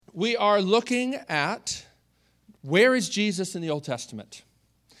we are looking at where is Jesus in the Old Testament.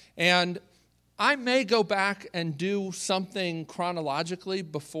 And I may go back and do something chronologically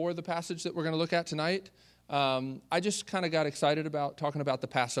before the passage that we're going to look at tonight. I just kind of got excited about talking about the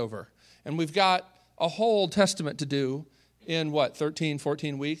Passover. And we've got a whole Old Testament to do in, 13,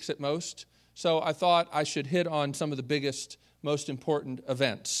 14 weeks at most. So I thought I should hit on some of the biggest, most important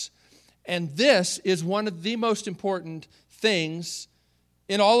events. And this is one of the most important things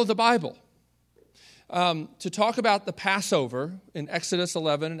in all of the Bible. To talk about the Passover in Exodus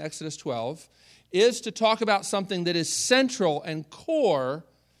 11 and Exodus 12 is to talk about something that is central and core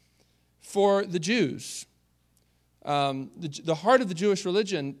for the Jews. The heart of the Jewish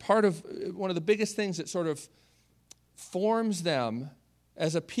religion, part of one of the biggest things that sort of forms them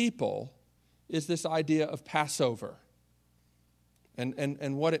as a people is this idea of Passover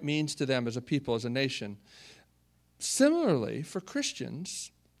and what it means to them as a people, as a nation. Similarly, for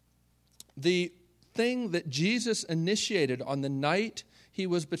Christians, the thing that Jesus initiated on the night he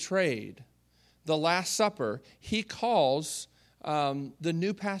was betrayed, the Last Supper, he calls the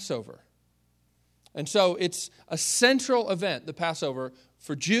new Passover. And so it's a central event, the Passover,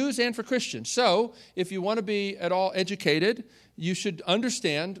 for Jews and for Christians. So if you want to be at all educated, you should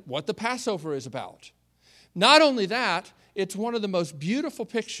understand what the Passover is about. Not only that, it's one of the most beautiful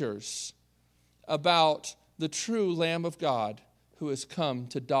pictures about the true Lamb of God who has come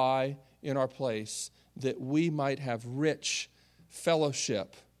to die in our place that we might have rich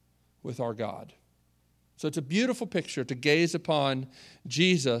fellowship with our God. So it's a beautiful picture to gaze upon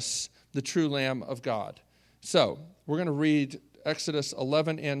Jesus, the true Lamb of God. So we're going to read Exodus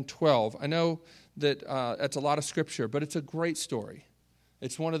 11 and 12. I know that that's a lot of scripture, but it's a great story.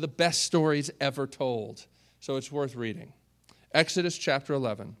 It's one of the best stories ever told, so it's worth reading. Exodus chapter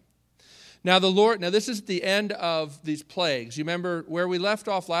 11. Now this is the end of these plagues. You remember where we left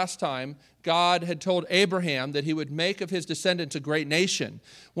off last time, God had told Abraham that he would make of his descendants a great nation.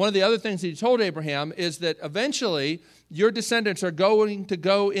 One of the other things that he told Abraham is that eventually your descendants are going to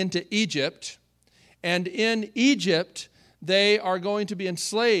go into Egypt, and in Egypt they are going to be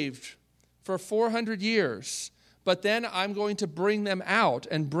enslaved for 400 years. But then I'm going to bring them out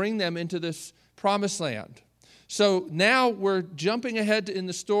and bring them into this promised land. So now we're jumping ahead in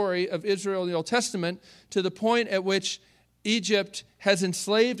the story of Israel in the Old Testament to the point at which Egypt has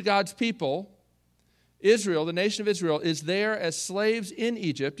enslaved God's people. Israel, the nation of Israel, is there as slaves in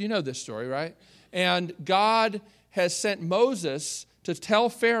Egypt. You know this story, right? And God has sent Moses to tell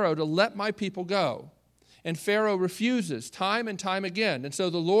Pharaoh to let my people go. And Pharaoh refuses time and time again. And so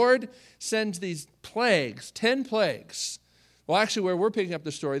the Lord sends these plagues, 10 plagues. Well, actually, where we're picking up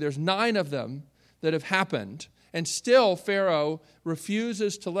the story, there's 9 of them that have happened. And still Pharaoh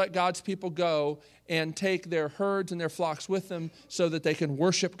refuses to let God's people go and take their herds and their flocks with them so that they can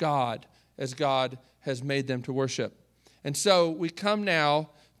worship God as God has made them to worship. And so we come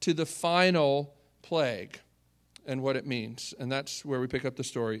now to the final plague and what it means. And that's where we pick up the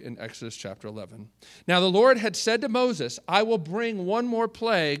story in Exodus chapter 11. Now the Lord had said to Moses, I will bring one more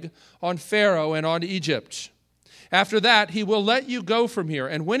plague on Pharaoh and on Egypt. After that, he will let you go from here.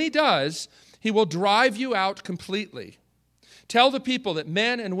 And when he does, he will drive you out completely. Tell the people that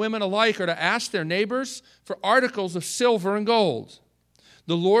men and women alike are to ask their neighbors for articles of silver and gold.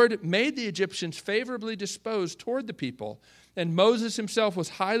 The Lord made the Egyptians favorably disposed toward the people, and Moses himself was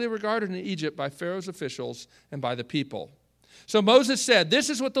highly regarded in Egypt by Pharaoh's officials and by the people. So Moses said,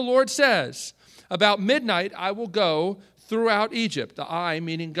 this is what the Lord says. About midnight I will go throughout Egypt, the I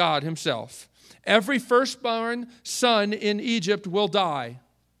meaning God himself. Every firstborn son in Egypt will die.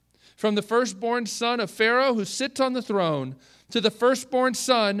 From the firstborn son of Pharaoh who sits on the throne to the firstborn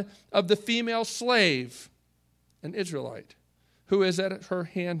son of the female slave, an Israelite, who is at her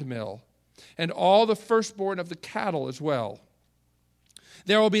handmill, and all the firstborn of the cattle as well.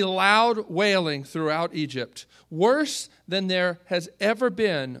 There will be loud wailing throughout Egypt, worse than there has ever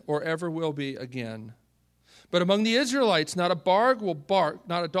been or ever will be again. But among the Israelites, not a dog will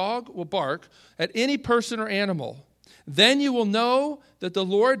bark at any person or animal. Then you will know that the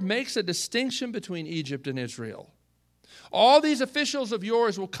Lord makes a distinction between Egypt and Israel. All these officials of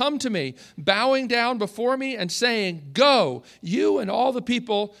yours will come to me, bowing down before me and saying, go, you and all the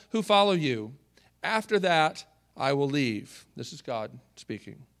people who follow you. After that, I will leave. This is God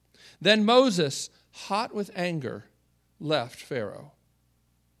speaking. Then Moses, hot with anger, left Pharaoh.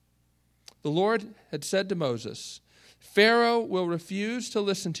 The Lord had said to Moses, Pharaoh will refuse to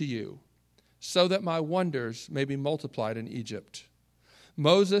listen to you, so that my wonders may be multiplied in Egypt.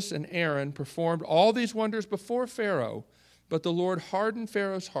 Moses and Aaron performed all these wonders before Pharaoh, but the Lord hardened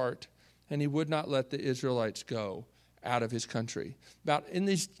Pharaoh's heart, and he would not let the Israelites go out of his country. About in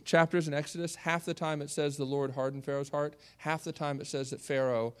these chapters in Exodus, half the time it says the Lord hardened Pharaoh's heart, half the time it says that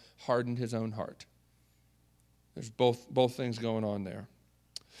Pharaoh hardened his own heart. There's both things going on there.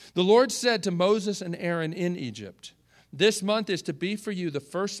 The Lord said to Moses and Aaron in Egypt, "This month is to be for you the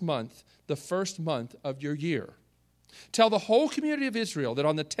first month of your year. Tell the whole community of Israel that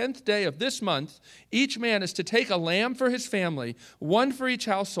on the 10th day of this month, each man is to take a lamb for his family, one for each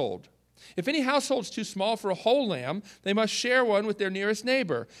household. If any household is too small for a whole lamb, they must share one with their nearest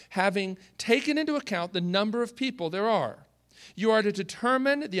neighbor, having taken into account the number of people there are. You are to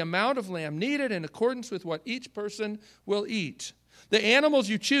determine the amount of lamb needed in accordance with what each person will eat. The animals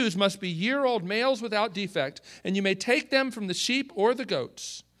you choose must be year-old males without defect, and you may take them from the sheep or the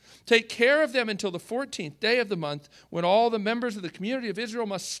goats. Take care of them until the 14th day of the month, when all the members of the community of Israel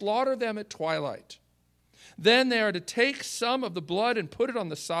must slaughter them at twilight. Then they are to take some of the blood and put it on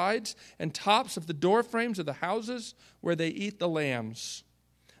the sides and tops of the door frames of the houses where they eat the lambs.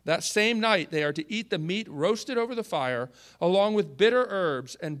 That same night they are to eat the meat roasted over the fire, along with bitter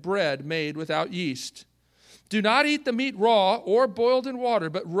herbs and bread made without yeast. Do not eat the meat raw or boiled in water,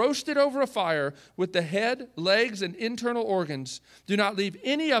 but roast it over a fire with the head, legs, and internal organs. Do not leave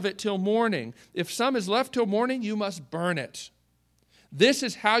any of it till morning. If some is left till morning, you must burn it. This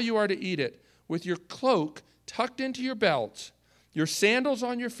is how you are to eat it, with your cloak tucked into your belt, your sandals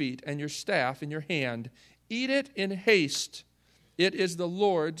on your feet, and your staff in your hand. Eat it in haste. It is the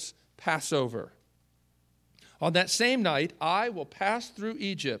Lord's Passover. On that same night, I will pass through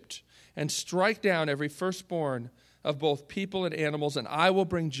Egypt and strike down every firstborn of both people and animals, and I will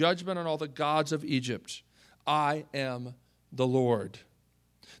bring judgment on all the gods of Egypt. I am the Lord.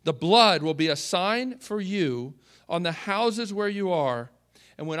 The blood will be a sign for you on the houses where you are,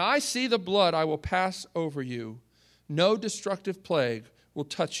 and when I see the blood, I will pass over you. No destructive plague will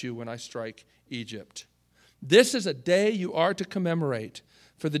touch you when I strike Egypt. This is a day you are to commemorate.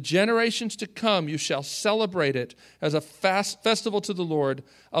 For the generations to come, you shall celebrate it as a festival to the Lord,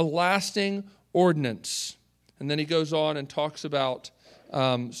 a lasting ordinance." And then he goes on and talks about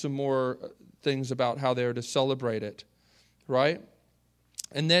some more things about how they're to celebrate it, right?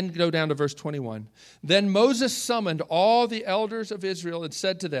 And then go down to verse 21. Then Moses summoned all the elders of Israel and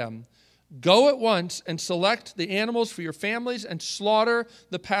said to them, "Go at once and select the animals for your families and slaughter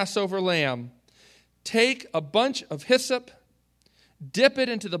the Passover lamb. Take a bunch of hyssop, dip it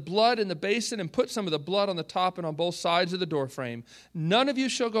into the blood in the basin, and put some of the blood on the top and on both sides of the doorframe. None of you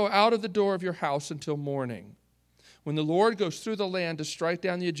shall go out of the door of your house until morning. When the Lord goes through the land to strike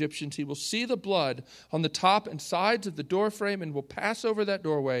down the Egyptians, he will see the blood on the top and sides of the doorframe and will pass over that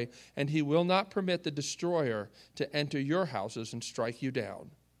doorway, and he will not permit the destroyer to enter your houses and strike you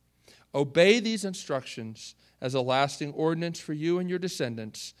down. Obey these instructions as a lasting ordinance for you and your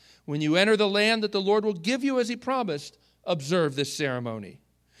descendants. When you enter the land that the Lord will give you as he promised, observe this ceremony.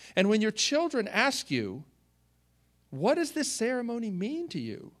 And when your children ask you, 'What does this ceremony mean to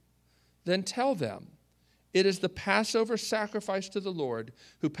you?' then tell them, 'It is the Passover sacrifice to the Lord,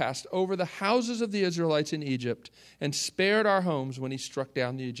 who passed over the houses of the Israelites in Egypt and spared our homes when he struck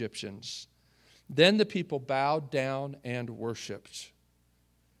down the Egyptians.' Then the people bowed down and worshipped.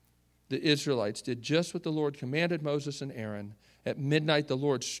 The Israelites did just what the Lord commanded Moses and Aaron. At midnight, the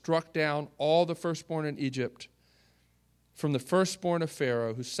Lord struck down all the firstborn in Egypt, from the firstborn of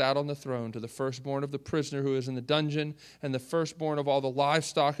Pharaoh who sat on the throne to the firstborn of the prisoner who is in the dungeon, and the firstborn of all the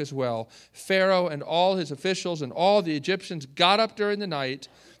livestock as well. Pharaoh and all his officials and all the Egyptians got up during the night,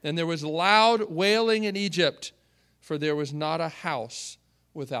 and there was loud wailing in Egypt, for there was not a house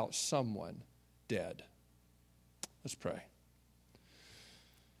without someone dead." Let's pray.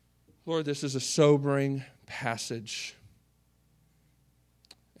 Lord, this is a sobering passage,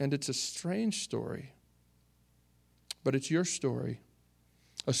 and it's a strange story. But it's your story,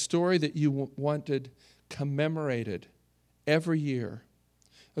 a story that you wanted commemorated every year,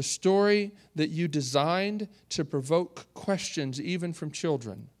 a story that you designed to provoke questions even from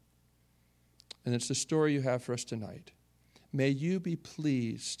children. And it's the story you have for us tonight. May you be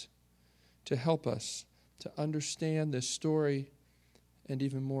pleased to help us to understand this story, and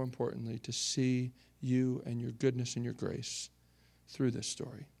even more importantly, to see you and your goodness and your grace through this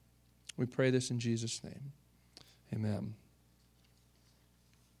story. We pray this in Jesus' name. Amen.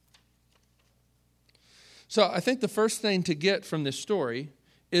 So I think the first thing to get from this story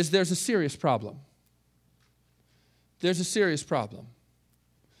is there's a serious problem. There's a serious problem.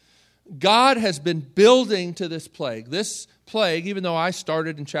 God has been building to this plague. This plague, even though I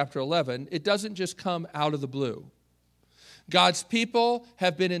started in chapter 11, it doesn't just come out of the blue. God's people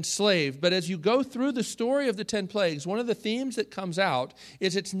have been enslaved. But as you go through the story of the 10 plagues, one of the themes that comes out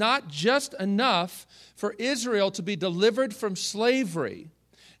is it's not just enough for Israel to be delivered from slavery.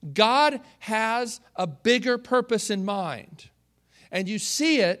 God has a bigger purpose in mind. And you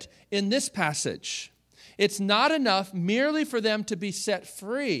see it in this passage. It's not enough merely for them to be set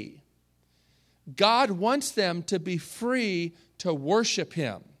free. God wants them to be free to worship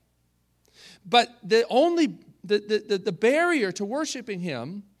Him. But the barrier to worshiping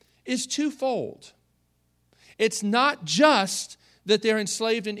Him is twofold. It's not just that they're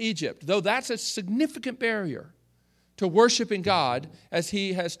enslaved in Egypt, though that's a significant barrier to worshiping God as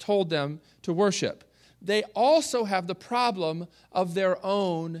He has told them to worship. They also have the problem of their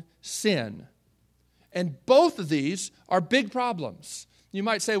own sin. And both of these are big problems. You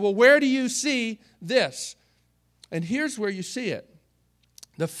might say, well, where do you see this? And here's where you see it.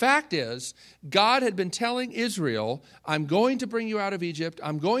 The fact is, God had been telling Israel, I'm going to bring you out of Egypt.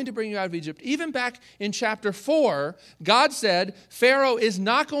 I'm going to bring you out of Egypt. Even back in chapter 4, God said, Pharaoh is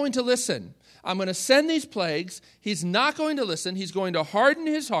not going to listen. I'm going to send these plagues. He's not going to listen. He's going to harden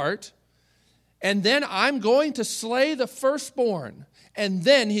his heart. And then I'm going to slay the firstborn. And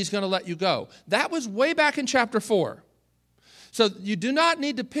then He's going to let you go. That was way back in chapter 4. So you do not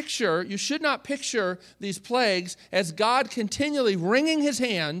need to picture, you should not picture these plagues as God continually wringing His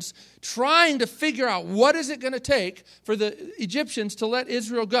hands, trying to figure out what is it going to take for the Egyptians to let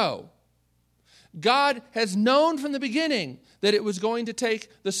Israel go. God has known from the beginning that it was going to take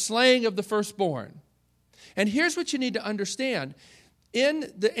the slaying of the firstborn. And here's what you need to understand.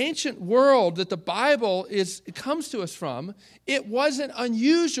 In the ancient world that the Bible comes to us from, it wasn't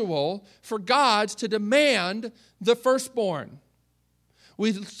unusual for gods to demand the firstborn.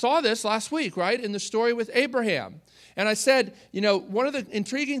 We saw this last week, right, in the story with Abraham. And I said, one of the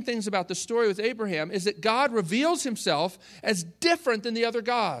intriguing things about the story with Abraham is that God reveals Himself as different than the other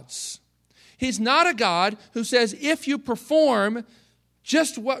gods. He's not a God who says, if you perform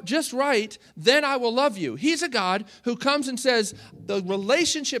just right, then I will love you. He's a God who comes and says, the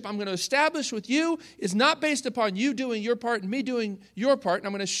relationship I'm going to establish with you is not based upon you doing your part and me doing your part. And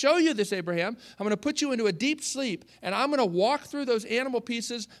I'm going to show you this, Abraham. I'm going to put you into a deep sleep, and I'm going to walk through those animal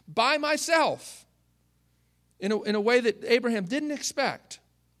pieces by myself in a way that Abraham didn't expect.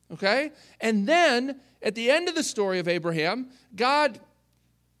 Okay? And then, at the end of the story of Abraham, God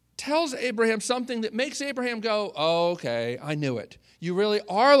tells Abraham something that makes Abraham go, oh, okay, I knew it. You really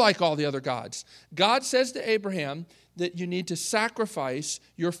are like all the other gods. God says to Abraham that you need to sacrifice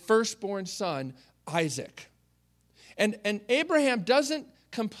your firstborn son, Isaac. And Abraham doesn't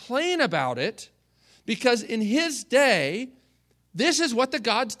complain about it because in his day, this is what the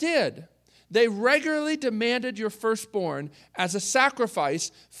gods did. They regularly demanded your firstborn as a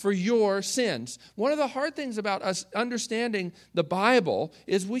sacrifice for your sins. One of the hard things about us understanding the Bible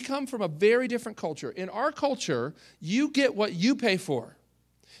is we come from a very different culture. In our culture, you get what you pay for.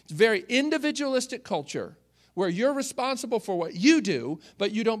 It's a very individualistic culture where you're responsible for what you do,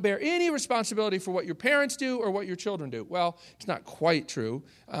 but you don't bear any responsibility for what your parents do or what your children do. Well, it's not quite true.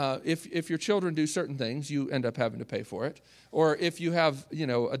 If your children do certain things, you end up having to pay for it. Or if you have,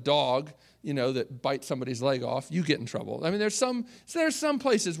 a dog, that bites somebody's leg off, you get in trouble. I mean, there's some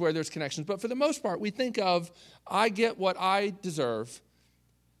places where there's connections, but for the most part, we think of, I get what I deserve.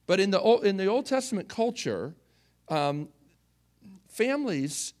 But in the Old Testament culture,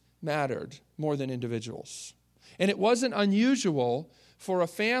 families mattered more than individuals. And it wasn't unusual for a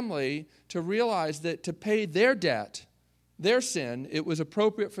family to realize that to pay their debt, their sin, it was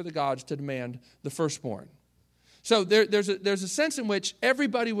appropriate for the gods to demand the firstborn. So there's a sense in which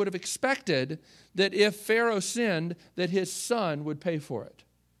everybody would have expected that if Pharaoh sinned, that his son would pay for it.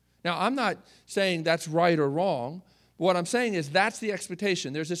 Now, I'm not saying that's right or wrong. What I'm saying is that's the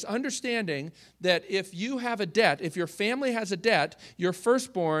expectation. There's this understanding that if you have a debt, if your family has a debt, your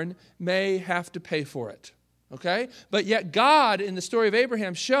firstborn may have to pay for it. Okay? But yet God, in the story of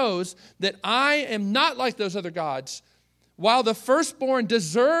Abraham, shows that I am not like those other gods. While the firstborn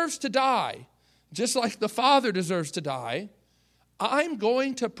deserves to die, just like the father deserves to die, I'm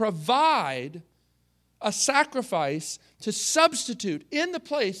going to provide a sacrifice to substitute in the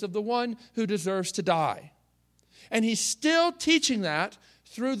place of the one who deserves to die. And He's still teaching that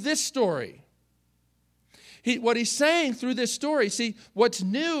through this story. What He's saying through this story, see, what's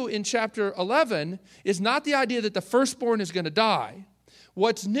new in chapter 11 is not the idea that the firstborn is going to die.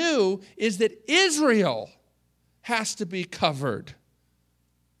 What's new is that Israel has to be covered,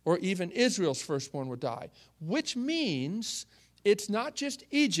 or even Israel's firstborn would die, which means it's not just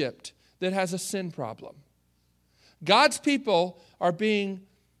Egypt that has a sin problem. God's people are being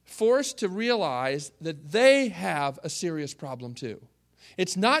forced to realize that they have a serious problem too.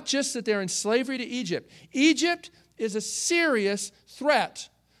 It's not just that they're in slavery to Egypt. Egypt is a serious threat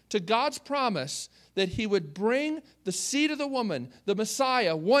to God's promise that he would bring the seed of the woman, the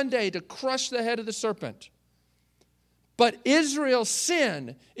Messiah, one day to crush the head of the serpent. But Israel's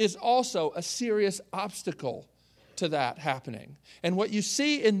sin is also a serious obstacle to that happening. And what you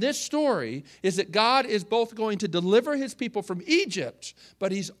see in this story is that God is both going to deliver his people from Egypt,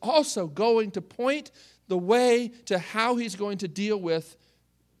 but he's also going to point the way to how he's going to deal with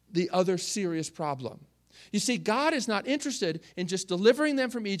the other serious problem. You see, God is not interested in just delivering them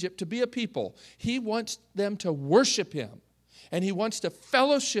from Egypt to be a people. He wants them to worship him, and he wants to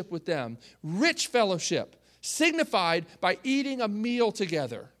fellowship with them, rich fellowship, signified by eating a meal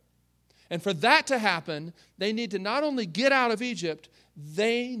together. And for that to happen, they need to not only get out of Egypt,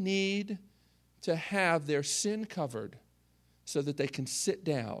 they need to have their sin covered so that they can sit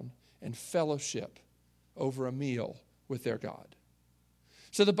down and fellowship over a meal with their God.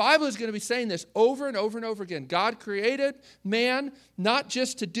 So the Bible is going to be saying this over and over and over again. God created man not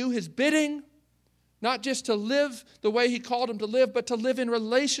just to do his bidding, not just to live the way he called him to live, but to live in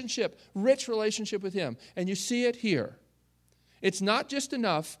relationship, rich relationship with him. And you see it here. It's not just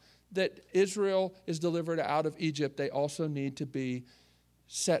enough that Israel is delivered out of Egypt. They also need to be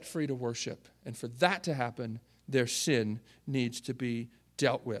set free to worship. And for that to happen, their sin needs to be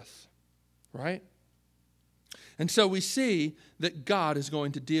dealt with. Right? And so we see that God is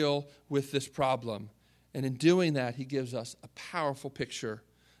going to deal with this problem. And in doing that, he gives us a powerful picture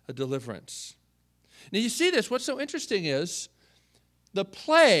of deliverance. Now you see this. What's so interesting is the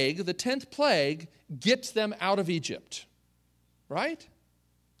plague, the 10th plague, gets them out of Egypt. Right?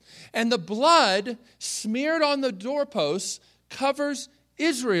 And the blood smeared on the doorposts covers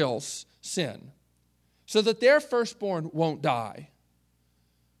Israel's sin so that their firstborn won't die.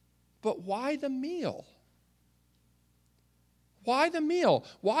 But why the meal? Why the meal?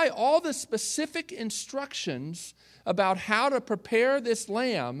 Why all the specific instructions about how to prepare this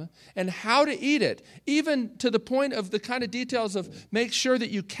lamb and how to eat it, even to the point of the kind of details of make sure that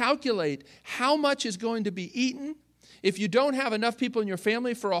you calculate how much is going to be eaten. If you don't have enough people in your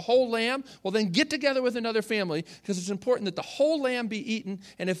family for a whole lamb, well, then get together with another family because it's important that the whole lamb be eaten.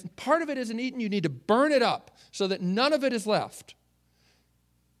 And if part of it isn't eaten, you need to burn it up so that none of it is left.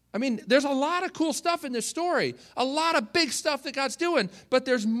 I mean, there's a lot of cool stuff in this story, a lot of big stuff that God's doing, but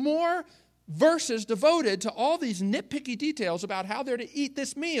there's more verses devoted to all these nitpicky details about how they're to eat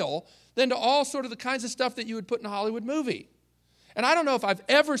this meal than to all sort of the kinds of stuff that you would put in a Hollywood movie. And I don't know if I've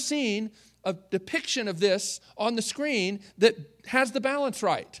ever seen a depiction of this on the screen that has the balance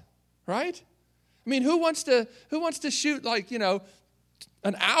right? I mean, who wants to shoot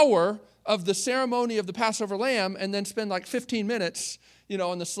an hour of the ceremony of the Passover lamb and then spend 15 minutes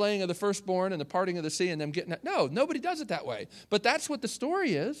on the slaying of the firstborn and the parting of the sea and them getting it? No, nobody does it that way. But that's what the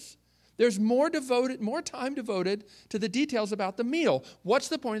story is. There's more time devoted to the details about the meal. What's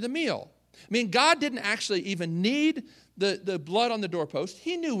the point of the meal? I mean, God didn't actually even need the blood on the doorpost.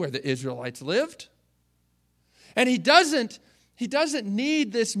 He knew where the Israelites lived. And he doesn't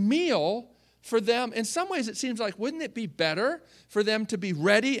need this meal for them. In some ways, it seems like, wouldn't it be better for them to be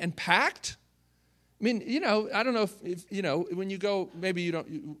ready and packed? I mean, I don't know if when you go, maybe you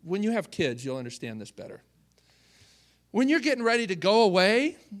don't, when you have kids, you'll understand this better. When you're getting ready to go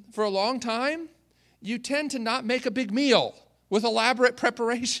away for a long time, you tend to not make a big meal with elaborate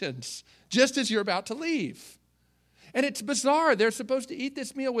preparations just as you're about to leave. And it's bizarre. They're supposed to eat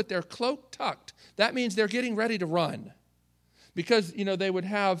this meal with their cloak tucked. That means they're getting ready to run. Because, they would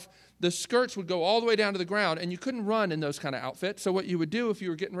have, the skirts would go all the way down to the ground, and you couldn't run in those kind of outfits. So what you would do if you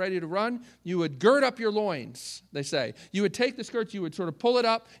were getting ready to run, you would gird up your loins, they say. You would take the skirts, you would sort of pull it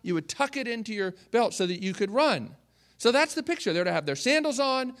up, you would tuck it into your belt so that you could run. So that's the picture. They're to have their sandals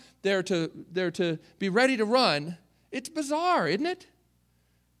on, they're to be ready to run. It's bizarre, isn't it?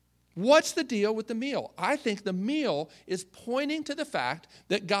 What's the deal with the meal? I think the meal is pointing to the fact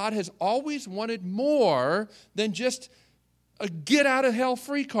that God has always wanted more than just a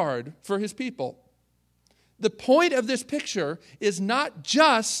get-out-of-hell-free card for his people. The point of this picture is not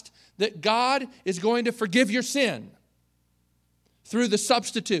just that God is going to forgive your sin through the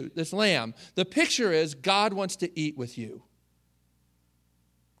substitute, this lamb. The picture is God wants to eat with you.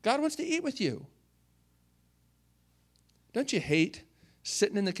 God wants to eat with you. Don't you hate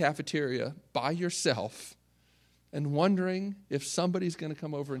sitting in the cafeteria by yourself and wondering if somebody's going to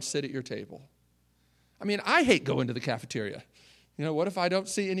come over and sit at your table? I mean, I hate going to the cafeteria. What if I don't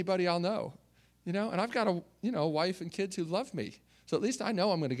see anybody I'll know? And I've got a wife and kids who love me. So at least I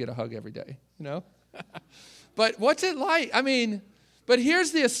know I'm going to get a hug every day, But what's it like? I mean, But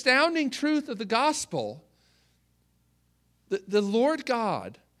here's the astounding truth of the gospel. The Lord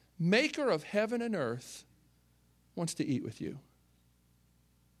God, maker of heaven and earth, wants to eat with you.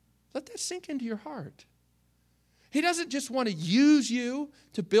 Let that sink into your heart. He doesn't just want to use you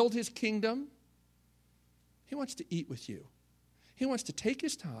to build his kingdom. He wants to eat with you. He wants to take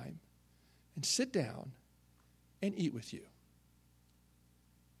his time and sit down and eat with you.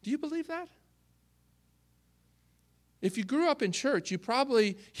 Do you believe that? If you grew up in church, you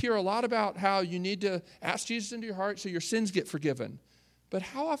probably hear a lot about how you need to ask Jesus into your heart so your sins get forgiven. But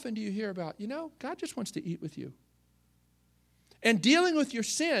how often do you hear about, God just wants to eat with you? And dealing with your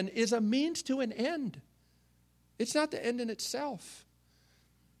sin is a means to an end. It's not the end in itself.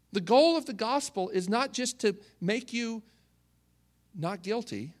 The goal of the gospel is not just to make you not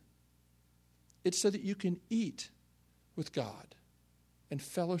guilty. It's so that you can eat with God and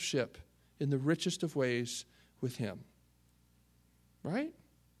fellowship in the richest of ways with him. Right?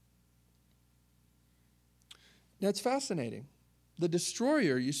 Now it's fascinating. The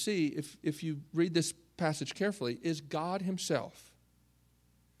destroyer, you see, if you read this passage carefully, is God himself.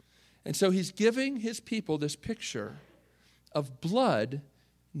 And so he's giving his people this picture of blood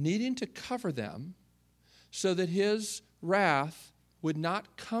needing to cover them so that his wrath would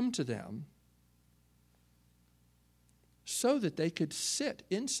not come to them, so that they could sit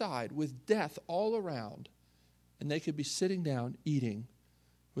inside with death all around and they could be sitting down eating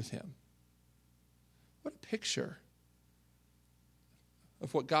with him. What a picture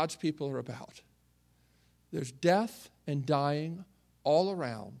of what God's people are about. There's death and dying all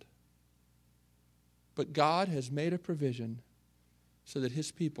around. But God has made a provision so that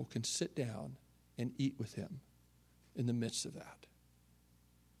his people can sit down and eat with him in the midst of that.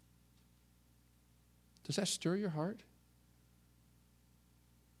 Does that stir your heart?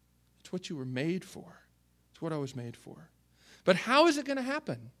 It's what you were made for. It's what I was made for. But how is it going to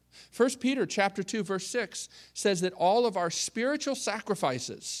happen? 1 Peter chapter 2, verse 6 says that all of our spiritual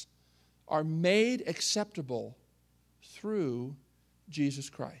sacrifices are made acceptable through Jesus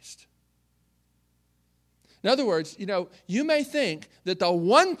Christ. In other words, you may think that the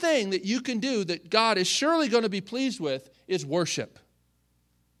one thing that you can do that God is surely going to be pleased with is worship.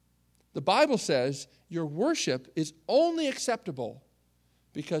 The Bible says your worship is only acceptable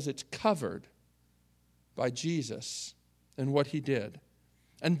because it's covered by Jesus and what he did.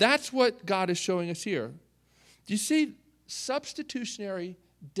 And that's what God is showing us here. Do you see? Substitutionary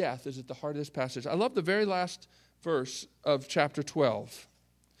death is at the heart of this passage. I love the very last verse of chapter 12.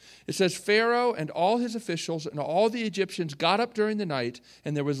 It says, Pharaoh and all his officials and all the Egyptians got up during the night,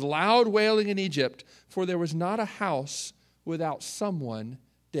 and there was loud wailing in Egypt, for there was not a house without someone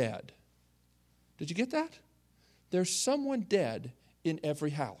dead. Did you get that? There's someone dead in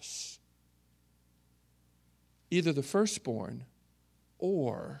every house. Either the firstborn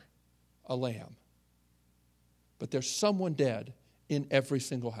or a lamb. But there's someone dead in every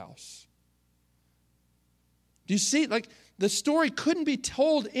single house. Do you see? The story couldn't be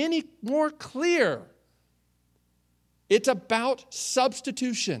told any more clear. It's about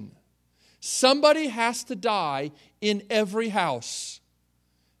substitution. Somebody has to die in every house.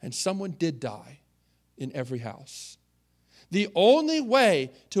 And someone did die in every house. The only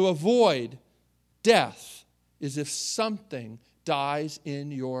way to avoid death is if something dies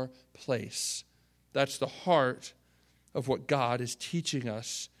in your place. That's the heart of what God is teaching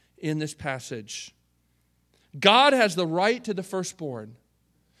us in this passage. God has the right to the firstborn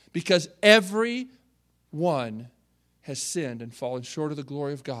because everyone has sinned and fallen short of the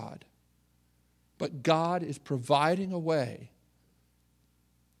glory of God. But God is providing a way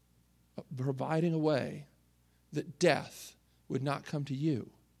that death would not come to you,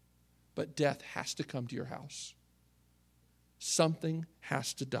 but death has to come to your house. Something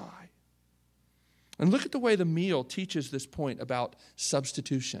has to die. And look at the way the meal teaches this point about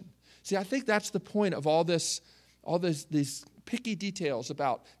substitution. See, I think that's the point of all these picky details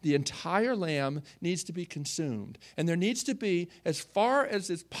about the entire lamb needs to be consumed. And there needs to be, as far as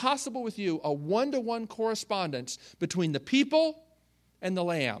is possible with you, a one-to-one correspondence between the people and the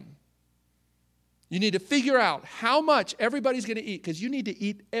lamb. You need to figure out how much everybody's going to eat, because you need to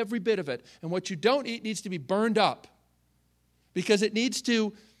eat every bit of it. And what you don't eat needs to be burned up, because it needs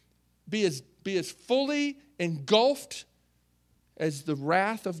to be as fully engulfed as the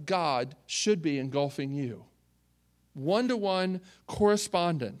wrath of God should be engulfing you. One-to-one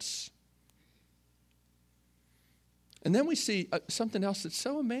correspondence. And then we see something else that's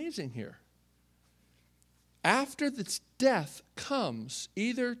so amazing here. After this death comes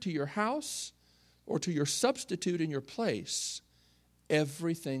either to your house or to your substitute in your place,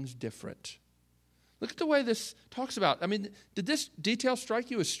 everything's different. Look at the way this talks about. I mean, did this detail strike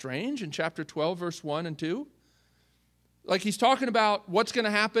you as strange in chapter 12, verse 1 and 2? Like he's talking about what's going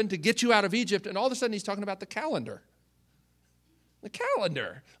to happen to get you out of Egypt, and all of a sudden he's talking about the calendar. The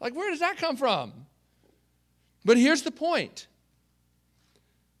calendar. Like, where does that come from? But here's the point.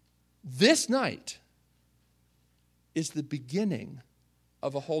 This night is the beginning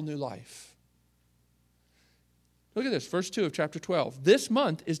of a whole new life. Look at this, verse 2 of chapter 12. This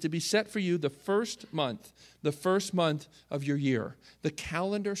month is to be set for you the first month of your year. The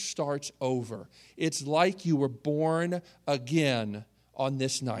calendar starts over. It's like you were born again on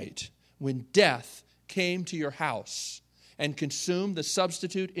this night when death came to your house and consumed the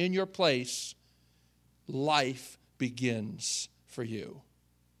substitute in your place. Life begins for you.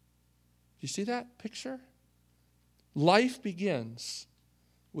 Do you see that picture? Life begins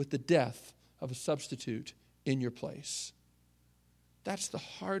with the death of a substitute in your place. That's the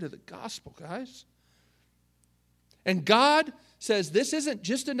heart of the gospel, guys. And God says this isn't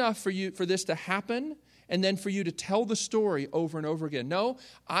just enough for this to happen and then for you to tell the story over and over again. No,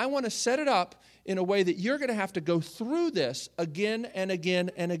 I want to set it up in a way that you're going to have to go through this again and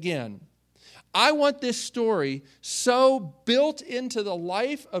again and again. I want this story so built into the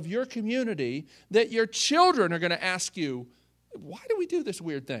life of your community that your children are going to ask you, why do we do this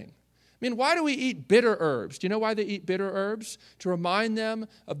weird thing? I mean, why do we eat bitter herbs? Do you know why they eat bitter herbs? To remind them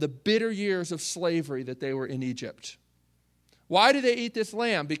of the bitter years of slavery that they were in Egypt. Why do they eat this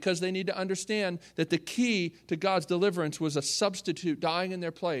lamb? Because they need to understand that the key to God's deliverance was a substitute dying in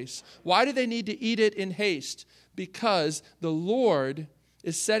their place. Why do they need to eat it in haste? Because the Lord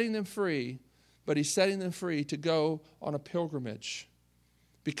is setting them free, but he's setting them free to go on a pilgrimage.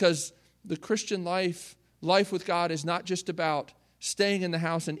 Because the Christian life with God is not just about staying in the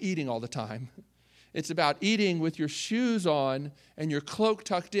house and eating all the time. It's about eating with your shoes on and your cloak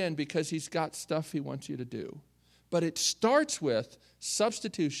tucked in because he's got stuff he wants you to do. But it starts with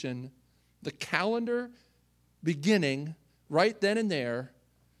substitution, the calendar beginning right then and there,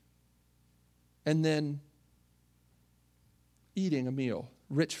 and then eating a meal,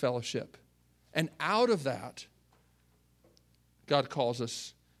 rich fellowship. And out of that, God calls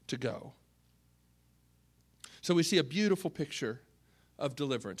us to go. So we see a beautiful picture of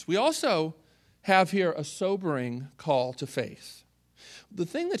deliverance. We also have here a sobering call to faith. The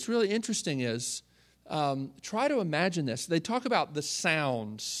thing that's really interesting is, try to imagine this. They talk about the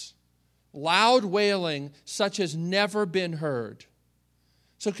sounds, loud wailing such as never been heard.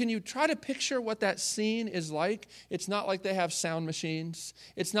 So can you try to picture what that scene is like? It's not like they have sound machines.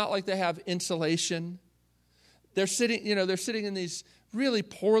 It's not like they have insulation. They're sitting in these really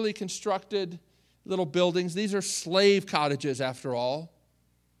poorly constructed little buildings. These are slave cottages, after all.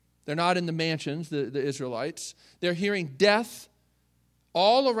 They're not in the mansions, the Israelites. They're hearing death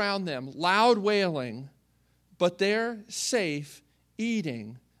all around them, loud wailing, but they're safe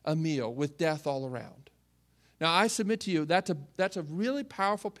eating a meal with death all around. Now, I submit to you, that's a really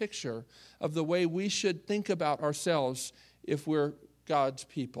powerful picture of the way we should think about ourselves if we're God's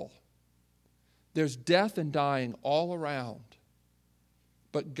people. There's death and dying all around,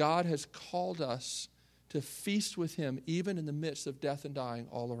 but God has called us to feast with him even in the midst of death and dying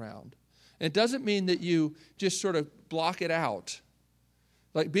all around. And it doesn't mean that you just sort of block it out.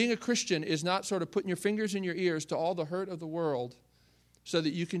 Like, being a Christian is not sort of putting your fingers in your ears to all the hurt of the world so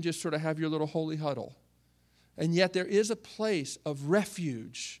that you can just sort of have your little holy huddle. And yet there is a place of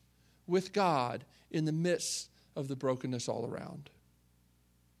refuge with God in the midst of the brokenness all around.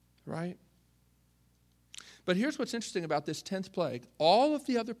 Right? But here's what's interesting about this 10th plague. All of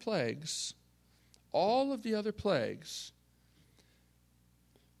the other plagues,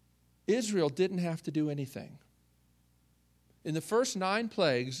 Israel didn't have to do anything. In the first 9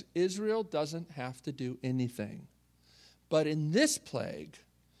 plagues, Israel doesn't have to do anything. But in this plague,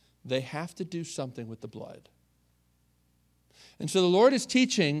 they have to do something with the blood. And so the Lord is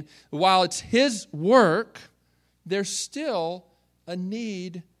teaching, while it's his work, there's still a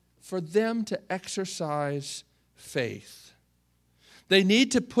need for them to exercise faith. They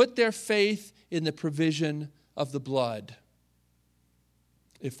need to put their faith in the provision of the blood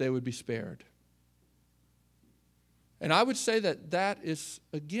if they would be spared. And I would say that is,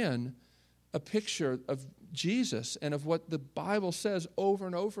 again, a picture of Jesus and of what the Bible says over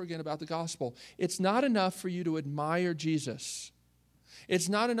and over again about the gospel. It's not enough for you to admire Jesus. It's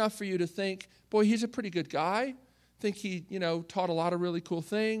not enough for you to think, boy, he's a pretty good guy. I think he, taught a lot of really cool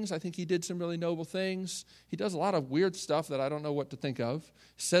things. I think he did some really noble things. He does a lot of weird stuff that I don't know what to think of.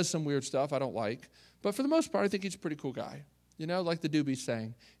 He says some weird stuff I don't like. But for the most part, I think he's a pretty cool guy. Like the Doobies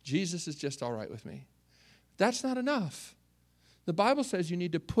saying, Jesus is just all right with me. That's not enough. The Bible says you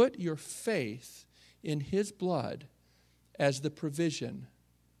need to put your faith in his blood as the provision.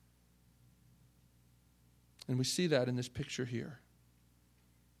 And we see that in this picture here.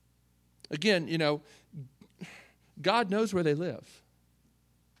 Again, God knows where they live.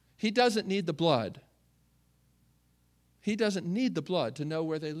 He doesn't need the blood. He doesn't need the blood to know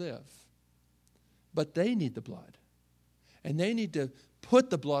where they live. But they need the blood. And they need to put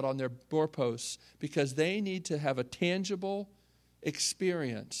the blood on their doorposts because they need to have a tangible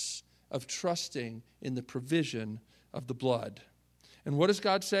experience of trusting in the provision of the blood. And what does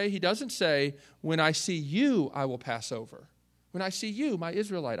God say? He doesn't say, when I see you, I will pass over. When I see you, my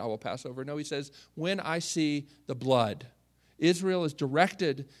Israelite, I will pass over. No, he says, when I see the blood. Israel is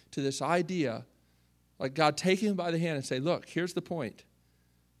directed to this idea, like God taking him by the hand and say, look, here's the point.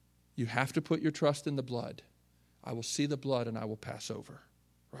 You have to put your trust in the blood. I will see the blood and I will pass over.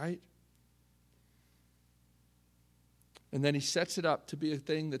 Right? And then he sets it up to be a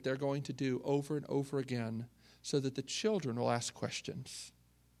thing that they're going to do over and over again so that the children will ask questions.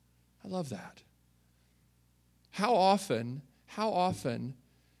 I love that. How often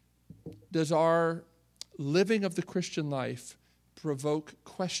does our living of the Christian life provoke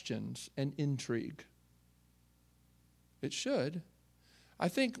questions and intrigue? It should. I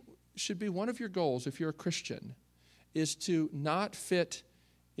think it should be one of your goals if you're a Christian is to not fit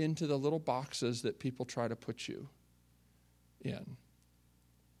into the little boxes that people try to put you in.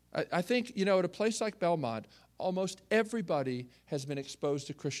 I think, at a place like Belmont, almost everybody has been exposed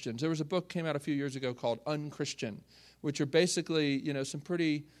to Christians. There was a book came out a few years ago called Unchristian, which are basically, some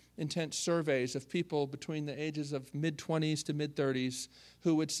pretty intense surveys of people between the ages of mid-20s to mid-30s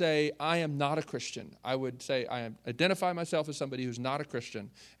who would say, I am not a Christian. I would say, identify myself as somebody who's not a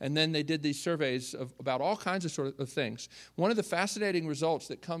Christian. And then they did these surveys about all kinds of things. One of the fascinating results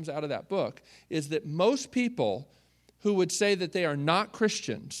that comes out of that book is that most people who would say that they are not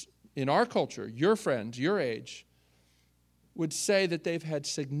Christians in our culture, your friends, your age, would say that they've had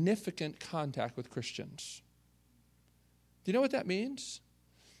significant contact with Christians. Do you know what that means?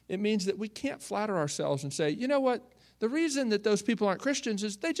 It means that we can't flatter ourselves and say, you know what, the reason that those people aren't Christians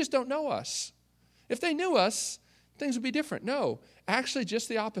is they just don't know us. If they knew us, things would be different. No, actually just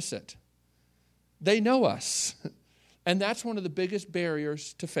the opposite. They know us. And that's one of the biggest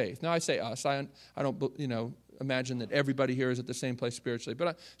barriers to faith. Now I say us, I don't, imagine that everybody here is at the same place spiritually. But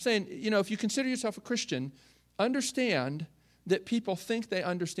I'm saying, if you consider yourself a Christian, understand that people think they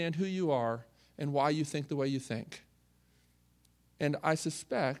understand who you are and why you think the way you think. And I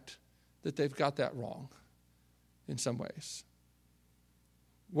suspect that they've got that wrong in some ways.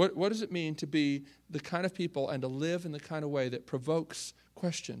 What does it mean to be the kind of people and to live in the kind of way that provokes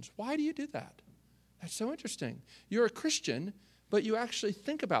questions? Why do you do that? That's so interesting. You're a Christian, but you actually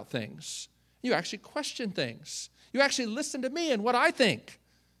think about things. You actually question things. You actually listen to me and what I think.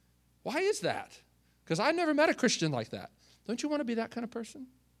 Why is that? Because I've never met a Christian like that. Don't you want to be that kind of person?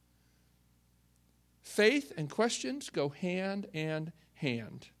 Faith and questions go hand in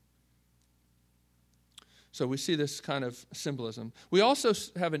hand. So we see this kind of symbolism. We also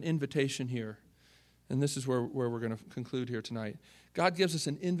have an invitation here, and this is where we're going to conclude here tonight. God gives us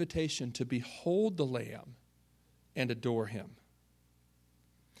an invitation to behold the Lamb and adore him.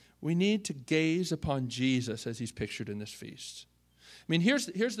 We need to gaze upon Jesus as he's pictured in this feast. I mean, here's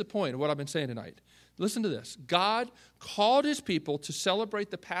the point of what I've been saying tonight. Listen to this. God called his people to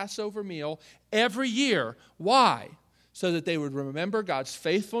celebrate the Passover meal every year. Why? So that they would remember God's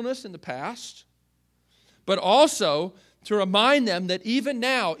faithfulness in the past, but also to remind them that even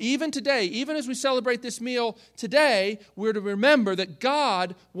now, even today, even as we celebrate this meal today, we're to remember that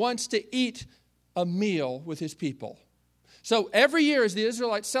God wants to eat a meal with his people. So every year as the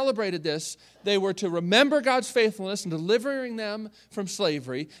Israelites celebrated this, they were to remember God's faithfulness in delivering them from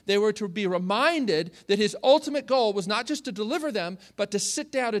slavery. They were to be reminded that his ultimate goal was not just to deliver them, but to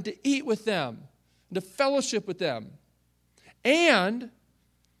sit down and to eat with them, and to fellowship with them. And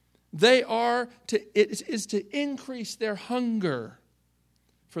it is to increase their hunger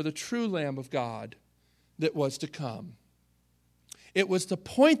for the true Lamb of God that was to come. It was to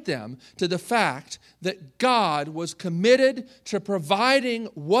point them to the fact that God was committed to providing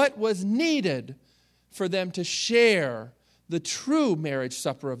what was needed for them to share the true marriage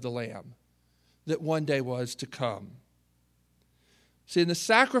supper of the Lamb that one day was to come. See, in the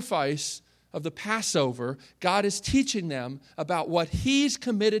sacrifice of the Passover, God is teaching them about what he's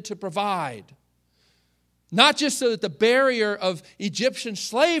committed to provide. Not just so that the barrier of Egyptian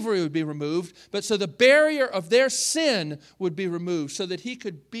slavery would be removed, but so the barrier of their sin would be removed, so that he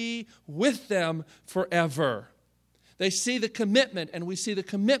could be with them forever. They see the commitment, and we see the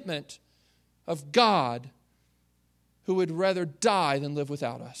commitment of God who would rather die than live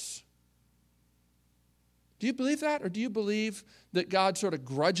without us. Do you believe that? Or do you believe that God sort of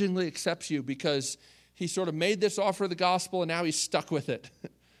grudgingly accepts you because he sort of made this offer of the gospel and now he's stuck with it?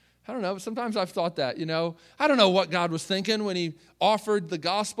 I don't know. Sometimes I've thought that, I don't know what God was thinking when he offered the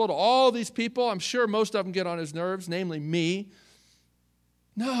gospel to all these people. I'm sure most of them get on his nerves, namely me.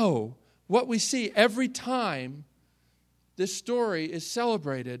 No. What we see every time this story is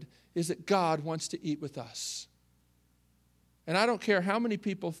celebrated is that God wants to eat with us. And I don't care how many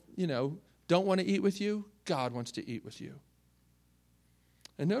people, don't want to eat with you. God wants to eat with you.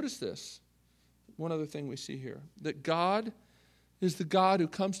 And notice this. One other thing we see here. That God is the God who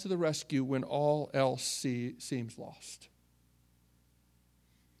comes to the rescue when all else seems lost.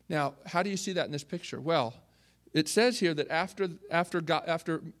 Now, how do you see that in this picture? Well, it says here that after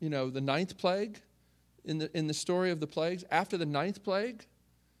the ninth plague, in the story of the plagues, after the ninth plague,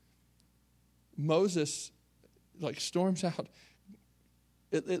 Moses storms out.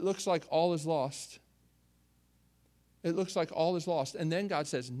 It looks like all is lost. It looks like all is lost. And then God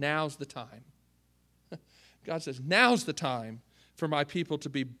says, now's the time. God says, now's the time for my people to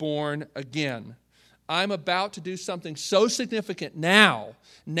be born again. I'm about to do something so significant now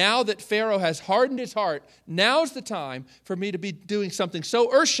that Pharaoh has hardened his heart. Now's the time for me to be doing something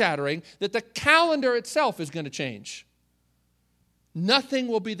so earth-shattering that the calendar itself is going to change. Nothing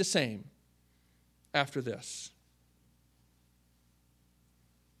will be the same after this.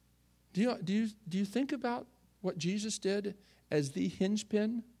 Do you think about what Jesus did as the hinge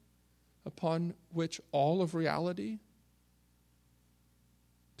pin upon which all of reality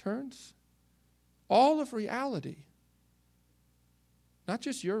turns? All of reality. Not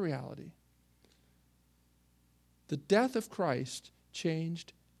just your reality. The death of Christ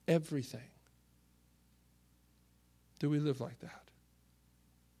changed everything. Do we live like that?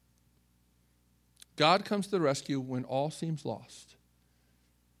 God comes to the rescue when all seems lost.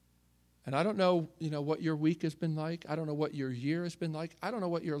 And I don't know, what your week has been like. I don't know what your year has been like. I don't know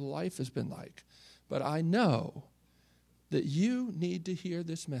what your life has been like. But I know that you need to hear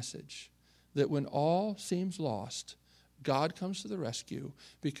this message, that when all seems lost, God comes to the rescue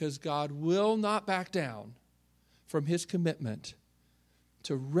because God will not back down from his commitment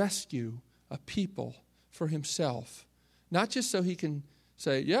to rescue a people for himself. Not just so he can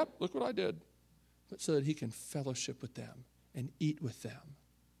say, yep, look what I did, but so that he can fellowship with them and eat with them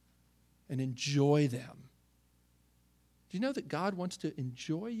and enjoy them. Do you know that God wants to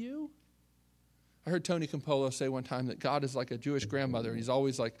enjoy you? I heard Tony Campolo say one time that God is like a Jewish grandmother. He's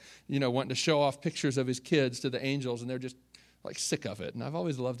always wanting to show off pictures of his kids to the angels, and they're just sick of it. And I've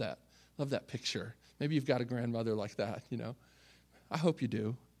always loved that picture. Maybe you've got a grandmother like that, I hope you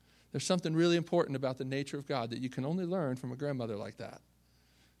do. There's something really important about the nature of God that you can only learn from a grandmother like that,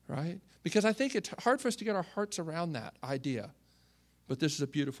 right? Because I think it's hard for us to get our hearts around that idea. But this is a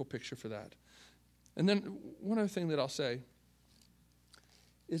beautiful picture for that. And then one other thing that I'll say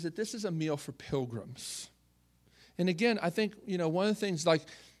is that this is a meal for pilgrims. And again, I think, one of the things,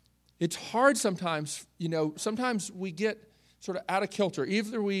 it's hard sometimes, sometimes we get sort of out of kilter.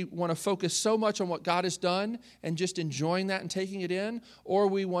 Either we want to focus so much on what God has done and just enjoying that and taking it in, or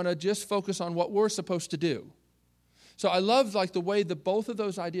we want to just focus on what we're supposed to do. So I love the way that both of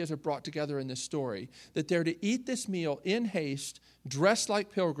those ideas are brought together in this story, that they're to eat this meal in haste, dressed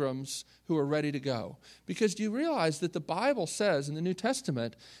like pilgrims who are ready to go. Because do you realize that the Bible says in the New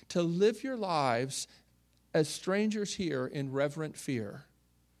Testament to live your lives as strangers here in reverent fear?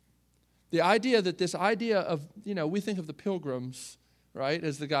 The idea that this idea of, we think of the pilgrims, right,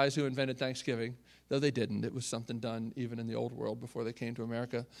 as the guys who invented Thanksgiving, though they didn't. It was something done even in the old world before they came to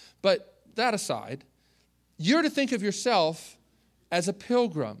America. But that aside, you're to think of yourself as a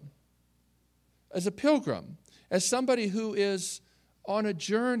pilgrim, as somebody who is on a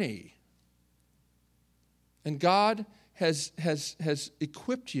journey. And God has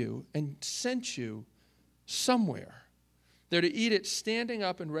equipped you and sent you somewhere. They're to eat it standing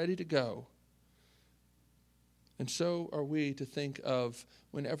up and ready to go. And so are we to think of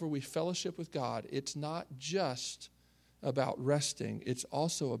whenever we fellowship with God, it's not just about resting, it's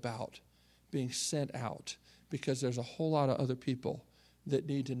also about being sent out, because there's a whole lot of other people that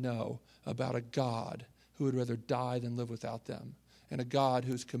need to know about a God who would rather die than live without them, and a God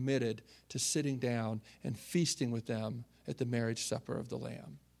who's committed to sitting down and feasting with them at the marriage supper of the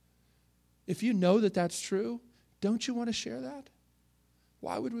Lamb. If you know that that's true, don't you want to share that?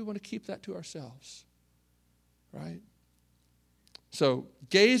 Why would we want to keep that to ourselves? Right? So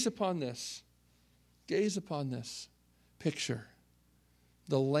gaze upon this picture.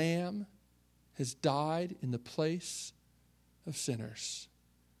 The Lamb has died in the place of sinners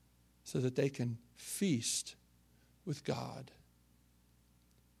so that they can feast with God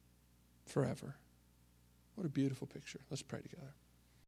forever. What a beautiful picture. Let's pray together.